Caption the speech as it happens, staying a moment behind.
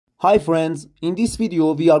Hi friends, in this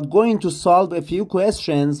video we are going to solve a few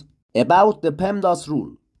questions about the PEMDAS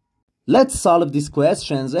rule. Let's solve these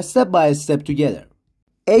questions step by step together.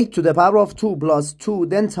 8 to the power of 2 plus 2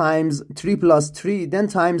 then times 3 plus 3 then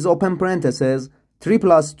times open parentheses 3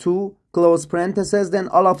 plus 2 close parentheses then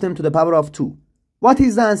all of them to the power of 2. What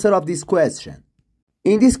is the answer of this question?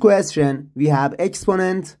 In this question we have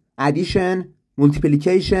exponent, addition,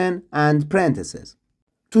 multiplication and parentheses.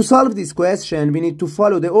 To solve this question, we need to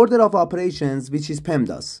follow the order of operations, which is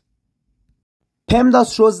PEMDAS.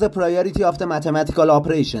 PEMDAS shows the priority of the mathematical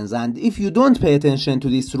operations, and if you don't pay attention to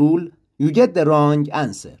this rule, you get the wrong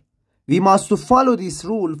answer. We must follow this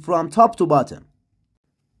rule from top to bottom.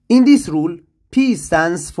 In this rule, P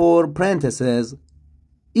stands for parentheses,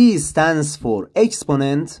 E stands for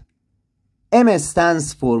exponent, M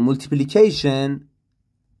stands for multiplication,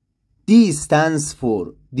 D stands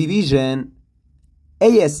for division,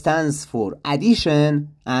 A stands for addition,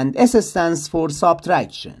 and S stands for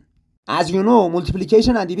subtraction. As you know,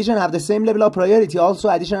 multiplication and division have the same level of priority. Also,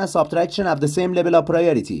 addition and subtraction have the same level of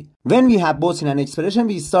priority. When we have both in an expression,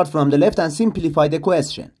 we start from the left and simplify the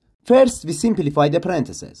question. First, we simplify the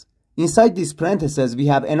parentheses. Inside this parentheses, we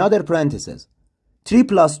have another parentheses. 3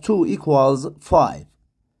 plus 2 equals 5.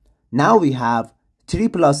 Now we have 3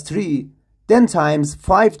 plus 3, then times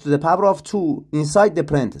 5 to the power of 2 inside the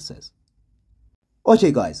parentheses.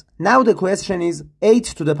 Okay guys, now the question is 8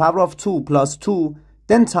 to the power of 2 plus 2,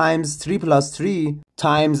 then times 3 plus 3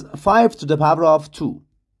 times 5 to the power of 2.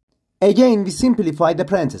 Again, we simplify the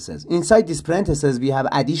parentheses. Inside this parentheses, we have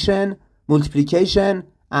addition, multiplication,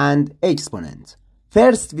 and exponent.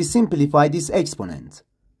 First, we simplify this exponent.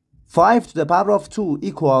 5 to the power of 2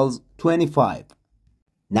 equals 25.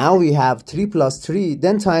 Now we have 3 plus 3,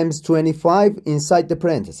 then times 25 inside the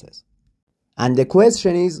parentheses. And the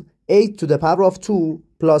question is 8 to the power of 2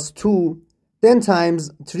 plus 2, then times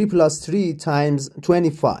 3 plus 3 times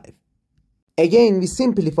 25. Again, we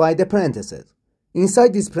simplify the parentheses.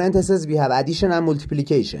 Inside these parentheses, we have addition and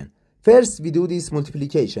multiplication. First, we do this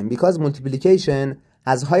multiplication because multiplication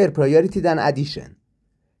has higher priority than addition.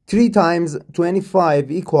 3 times 25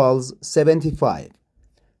 equals 75.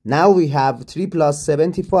 Now we have 3 plus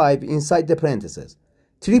 75 inside the parentheses.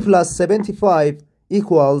 3 plus 75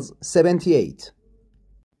 equals 78.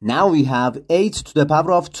 Now we have 8 to the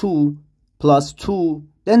power of 2 plus 2,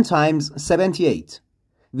 then times 78.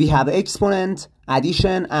 We have exponent,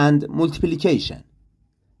 addition, and multiplication.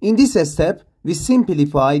 In this step, we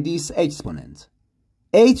simplify this exponent.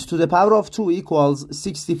 8 to the power of 2 equals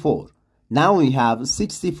 64. Now we have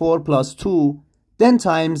 64 plus 2, then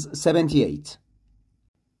times 78.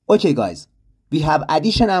 Okay guys, we have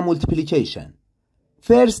addition and multiplication.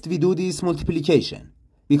 First, we do this multiplication.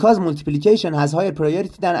 Because multiplication has higher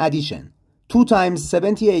priority than addition. 2 times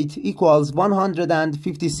 78 equals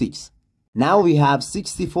 156. Now we have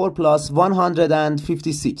 64 plus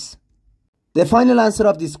 156. The final answer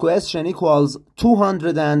of this question equals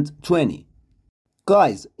 220.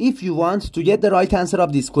 Guys, if you want to get the right answer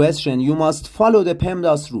of this question, you must follow the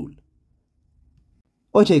PEMDAS rule.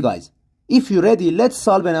 Okay guys, if you're ready, let's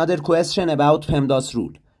solve another question about PEMDAS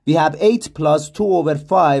rule. We have 8 plus 2 over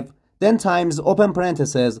 5, then times open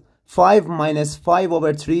parentheses 5 minus 5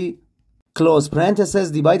 over 3 close parentheses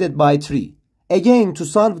divided by 3. Again, to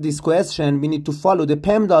solve this question, we need to follow the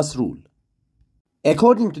PEMDAS rule.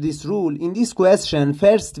 According to this rule, in this question,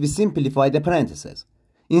 first we simplify the parentheses.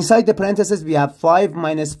 Inside the parentheses, we have 5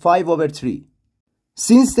 minus 5 over 3.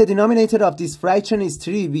 Since the denominator of this fraction is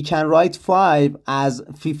 3, we can write 5 as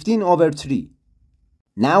 15 over 3.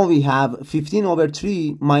 Now we have 15 over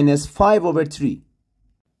 3 minus 5 over 3.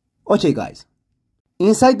 Okay guys,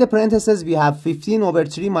 inside the parentheses we have 15 over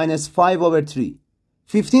 3 minus 5 over 3.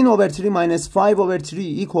 15 over 3 minus 5 over 3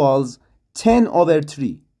 equals 10 over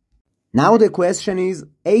 3. Now the question is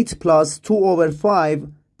 8 plus 2 over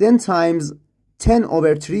 5, then times 10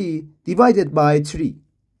 over 3 divided by 3.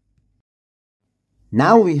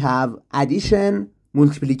 Now we have addition,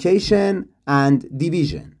 multiplication, and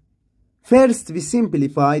division. First, we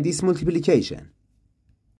simplify this multiplication.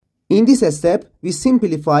 In this step, we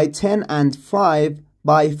simplify 10 and 5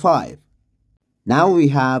 by 5. Now we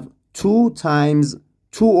have 2 times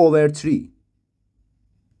 2 over 3.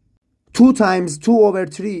 2 times 2 over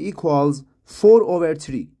 3 equals 4 over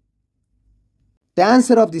 3. The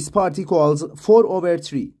answer of this part equals 4 over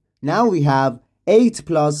 3. Now we have 8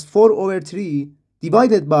 plus 4 over 3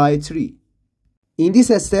 divided by 3. In this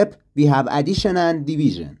step, we have addition and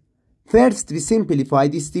division. First, we simplify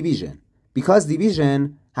this division because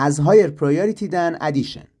division has higher priority than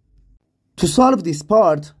addition. To solve this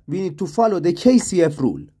part, we need to follow the KCF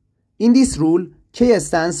rule. In this rule, K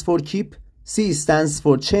stands for keep, C stands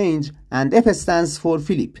for change, and F stands for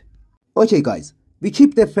flip. Okay guys, we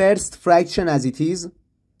keep the first fraction as it is.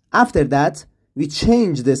 After that, we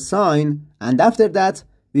change the sign, and after that,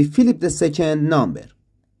 we flip the second number.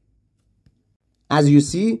 As you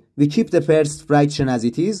see, we keep the first fraction as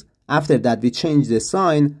it is. After that, we change the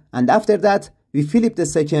sign, and after that, we flip the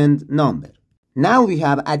second number. Now we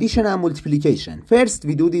have addition and multiplication. First,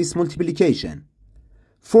 we do this multiplication.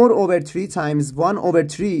 4 over 3 times 1 over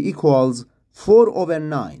 3 equals 4 over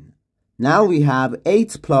 9. Now we have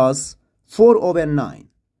 8 plus 4 over 9.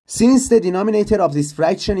 Since the denominator of this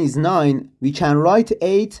fraction is 9, we can write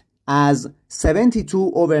 8 as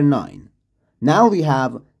 72 over 9. Now we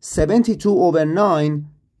have 72 over 9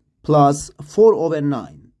 plus 4 over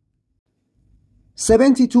 9.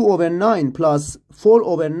 72 over 9 plus 4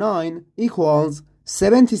 over 9 equals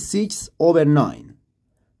 76 over 9.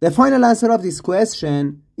 The final answer of this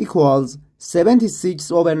question equals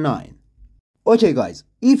 76 over 9. Okay guys,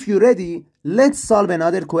 if you're ready, let's solve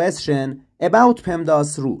another question about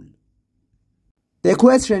PEMDAS rule. The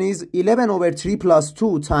question is 11 over 3 plus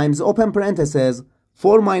 2 times open parentheses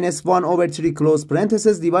 4 minus 1 over 3 close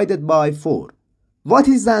parentheses divided by 4. What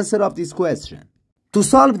is the answer of this question? To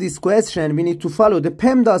solve this question, we need to follow the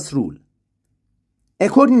PEMDAS rule.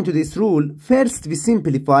 According to this rule, first we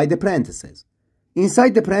simplify the parentheses.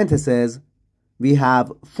 Inside the parentheses, we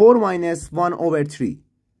have 4 minus 1 over 3.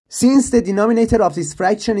 Since the denominator of this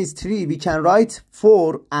fraction is 3, we can write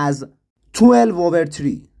 4 as 12 over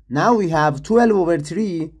 3. Now we have 12 over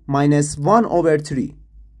 3 minus 1 over 3.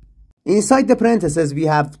 Inside the parentheses, we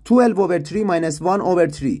have 12 over 3 minus 1 over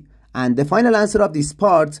 3. And the final answer of this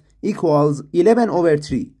part equals 11 over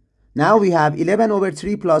 3. Now we have 11 over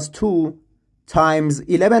 3 plus 2 times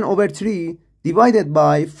 11 over 3 divided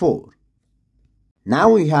by 4. Now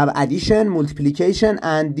we have addition, multiplication,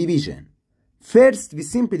 and division. First, we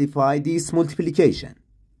simplify this multiplication.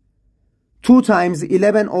 2 times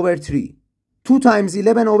 11 over 3. 2 times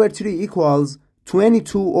 11 over 3 equals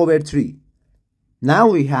 22 over 3. Now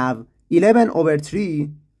we have 11 over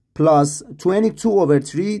 3 plus 22 over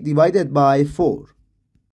 3 divided by 4.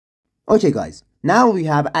 Okay guys, now we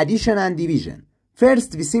have addition and division.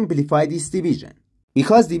 First, we simplify this division,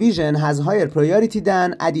 because division has higher priority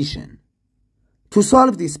than addition. To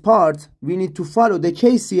solve this part, we need to follow the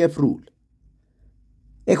KCF rule.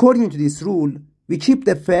 According to this rule, we keep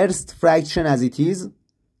the first fraction as it is.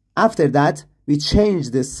 After that, we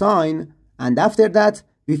change the sign, and after that,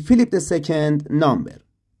 we flip the second number.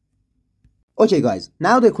 Okay guys,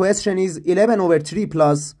 now the question is 11 over 3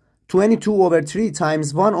 plus 22 over 3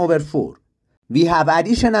 times 1 over 4. We have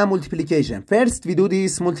addition and multiplication. First, we do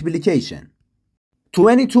this multiplication.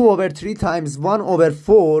 22 over 3 times 1 over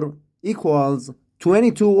 4 equals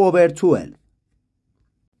 22 over 12.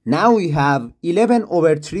 Now we have 11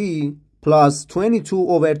 over 3 plus 22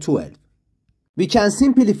 over 12. We can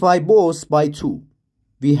simplify both by 2.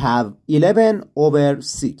 We have 11 over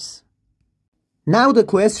 6. Now the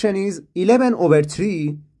question is 11 over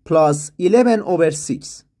 3 plus 11 over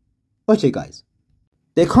 6. Okay guys,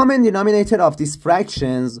 the common denominator of these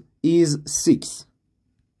fractions is 6.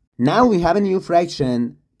 Now we have a new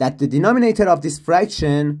fraction that the denominator of this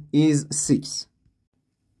fraction is 6.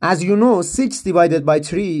 As you know, 6 divided by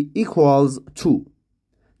 3 equals 2.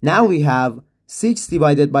 Now we have 6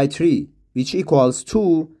 divided by 3, which equals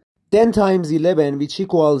 2, 10 times 11, which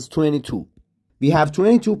equals 22. We have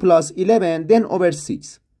 22 plus 11, then over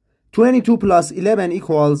 6. 22 plus 11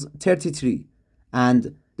 equals 33.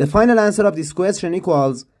 And the final answer of this question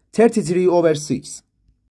equals 33 over 6.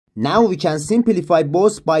 Now we can simplify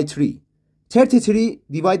both by 3. 33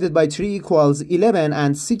 divided by 3 equals 11,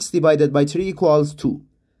 and 6 divided by 3 equals 2.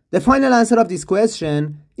 The final answer of this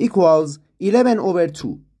question equals 11 over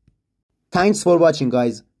 2. Thanks for watching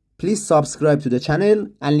guys. Please subscribe to the channel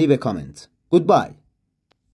and leave a comment. Goodbye.